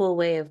really cool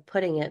way of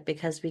putting it,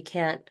 because we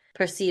can't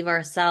perceive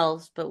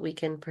ourselves, but we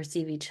can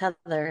perceive each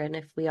other. And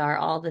if we are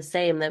all the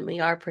same, then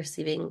we are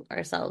perceiving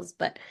ourselves.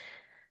 But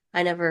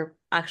I never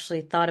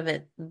actually thought of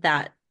it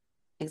that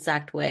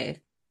exact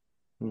way.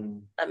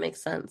 That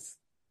makes sense.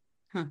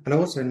 And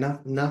also,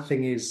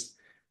 nothing is,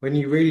 when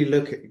you really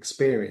look at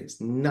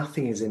experience,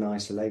 nothing is in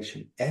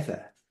isolation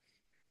ever.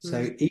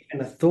 So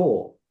even a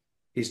thought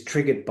is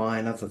triggered by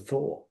another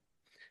thought.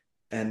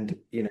 And,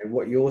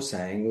 what you're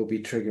saying will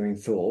be triggering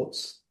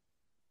thoughts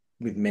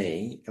with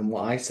me, and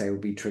what I say will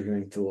be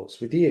triggering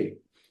thoughts with you.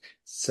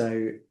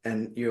 So,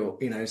 and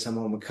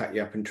someone would cut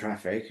you up in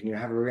traffic and you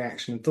have a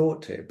reaction and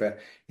thought to it. But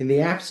in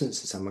the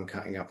absence of someone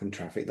cutting up in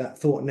traffic, that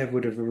thought never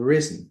would have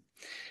arisen.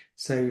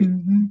 So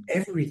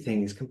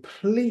everything is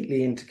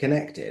completely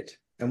interconnected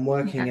and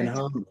working in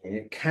harmony.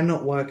 It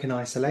cannot work in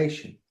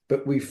isolation,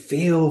 but we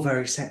feel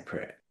very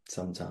separate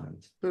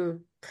sometimes.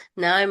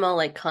 Now I'm all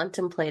like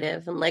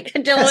contemplative and like I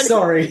don't want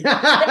Sorry.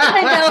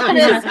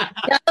 I'm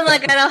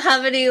like, I don't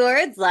have any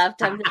words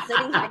left. I'm just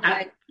sitting here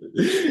going,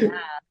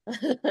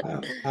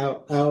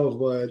 out of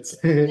words.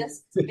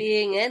 just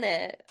being in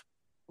it.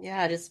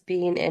 Yeah, just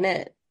being in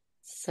it.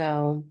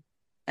 So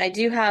I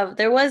do have,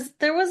 there was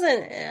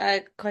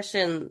a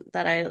question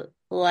that I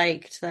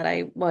liked that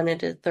I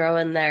wanted to throw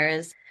in there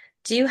is,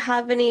 do you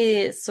have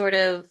any sort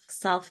of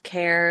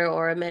self-care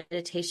or a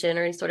meditation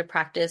or any sort of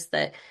practice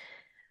that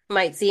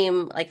might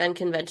seem like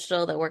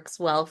unconventional that works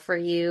well for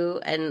you?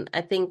 And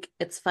I think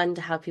it's fun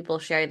to have people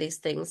share these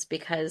things,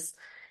 because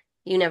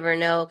you never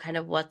know kind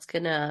of what's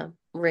gonna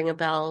ring a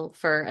bell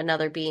for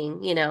another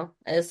being,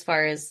 as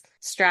far as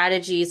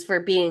strategies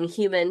for being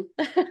human,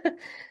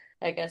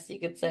 I guess you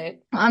could say.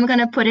 I'm going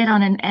to put it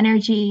on an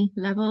energy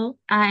level.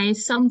 I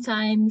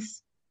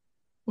sometimes,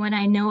 when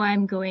I know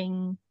I'm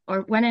going,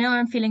 or when I know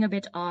I'm feeling a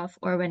bit off,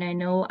 or when I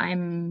know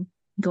I'm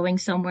going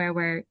somewhere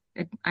where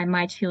I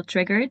might feel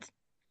triggered,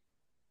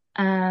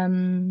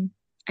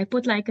 I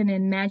put like an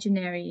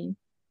imaginary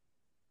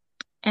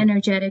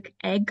energetic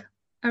egg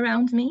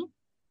around me.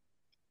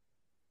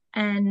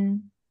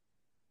 And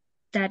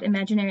that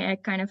imaginary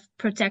egg kind of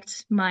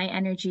protects my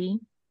energy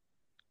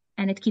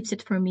and it keeps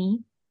it for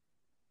me.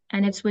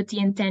 And it's with the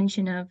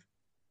intention of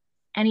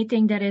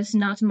anything that is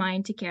not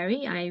mine to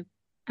carry, I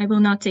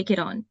will not take it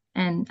on,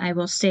 and I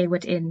will stay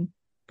within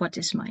what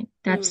is mine.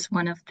 That's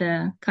one of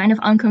the kind of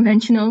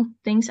unconventional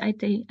things I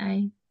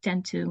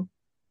tend to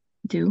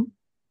do.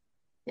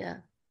 Yeah.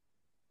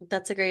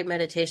 That's a great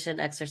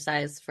meditation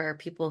exercise for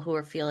people who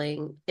are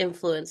feeling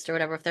influenced or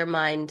whatever, if their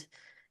mind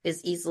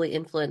is easily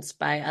influenced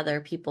by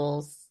other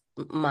people's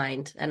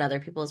mind and other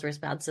people's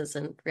responses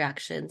and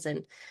reactions.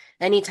 And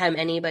anytime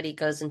anybody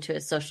goes into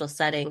a social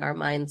setting, our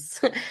minds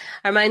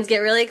our minds get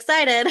really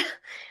excited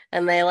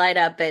and they light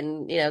up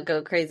and,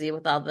 go crazy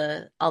with all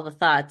the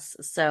thoughts.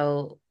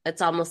 So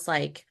it's almost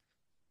like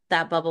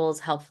that bubble is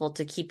helpful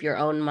to keep your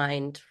own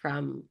mind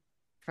from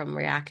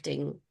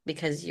reacting,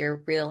 because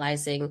you're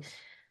realizing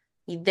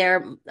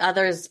there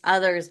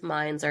others'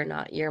 minds are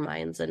not your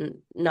minds, and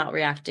not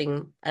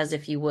reacting as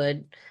if you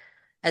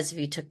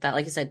took that,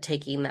 like you said,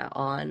 taking that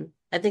on.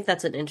 I think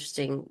that's an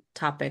interesting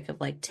topic of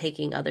like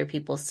taking other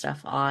people's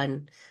stuff on.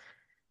 I'm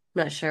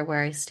not sure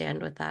where I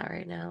stand with that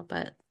right now,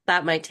 but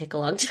that might take a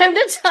long time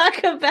to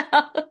talk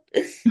about.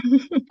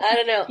 I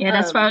don't know. Yeah,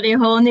 that's probably a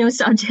whole new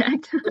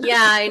subject.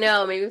 Yeah, I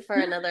know, maybe for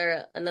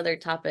another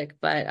topic,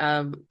 but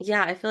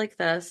yeah, I feel like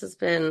this has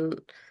been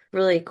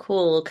really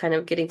cool, kind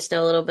of getting to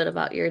know a little bit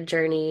about your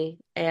journey,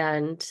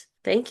 and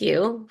thank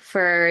you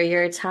for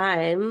your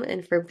time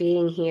and for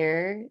being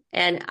here.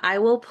 And I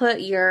will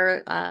put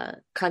your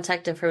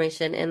contact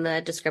information in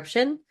the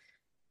description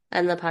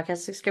and the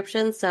podcast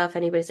description, so if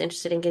anybody's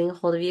interested in getting a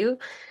hold of you.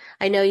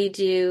 I know you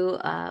do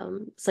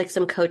it's like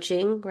some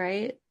coaching,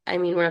 right? I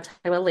mean, we're not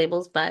talking about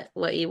labels, but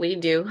what you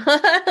do.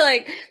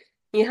 Like,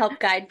 you help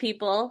guide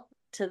people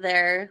to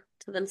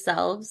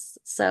themselves,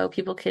 so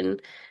people can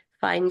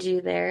find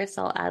you there.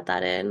 So I'll add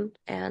that in.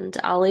 And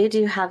Ollie, do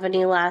you have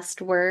any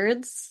last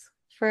words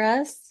for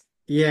us?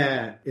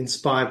 Yeah,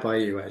 inspired by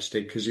you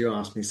actually, because you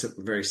asked me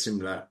something very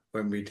similar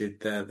when we did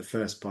the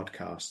first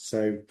podcast.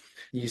 So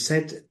you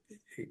said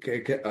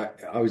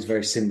I was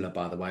very similar,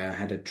 by the way. I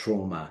had a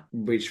trauma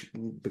which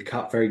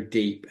cut very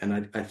deep,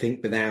 and I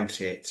think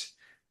without it,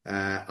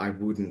 I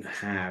wouldn't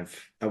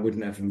have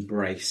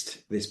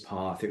embraced this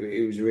path.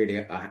 It was really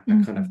a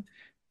kind of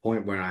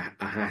point where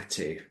I had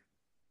to,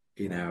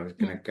 I was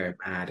going to go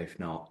mad if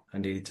not. I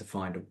needed to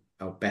find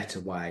a better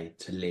way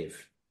to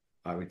live,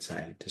 I would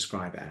say,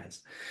 describe it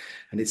as.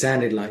 And it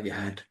sounded like you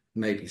had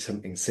maybe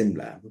something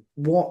similar.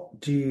 What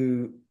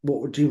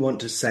would you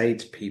want to say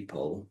to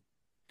people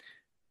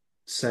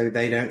so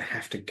they don't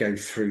have to go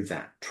through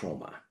that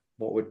trauma?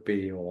 What would be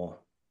your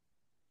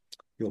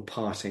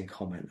parting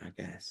comment, I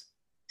guess?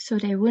 So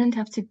they wouldn't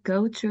have to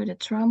go through the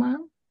trauma.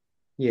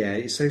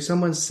 Yeah, so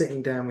someone's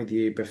sitting down with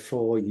you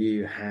before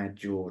you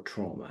had your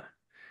trauma,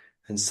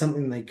 and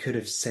something they could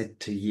have said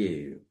to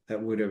you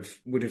that would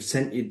have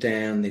sent you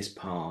down this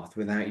path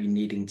without you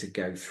needing to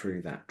go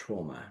through that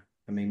trauma.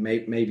 I mean,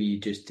 maybe you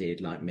just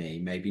did like me.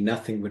 Maybe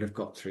nothing would have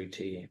got through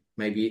to you.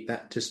 Maybe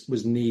that just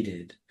was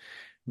needed.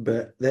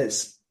 But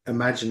let's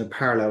imagine a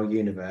parallel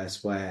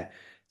universe where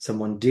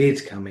someone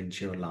did come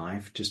into your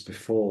life just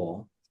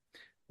before.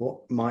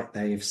 What might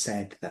they have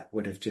said that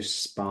would have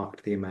just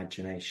sparked the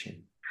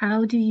imagination?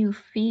 How do you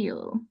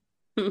feel?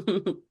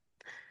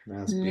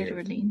 That's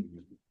Literally.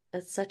 beautiful.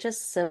 It's such a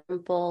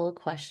simple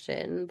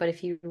question, but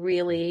if you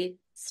really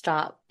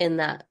stop in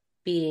that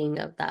being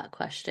of that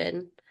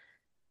question,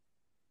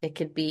 it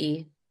could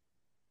be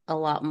a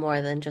lot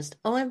more than just,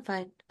 oh, I'm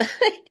fine.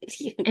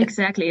 You know?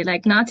 Exactly.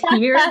 Like not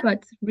here,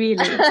 but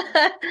really,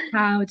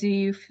 how do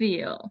you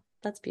feel?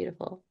 That's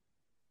beautiful.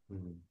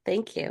 Mm.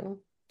 Thank you.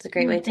 It's a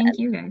great Yeah, way to thank end.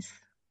 you guys.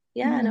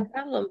 Yeah, Yeah. no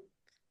problem.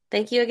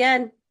 Thank you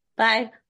again. Bye.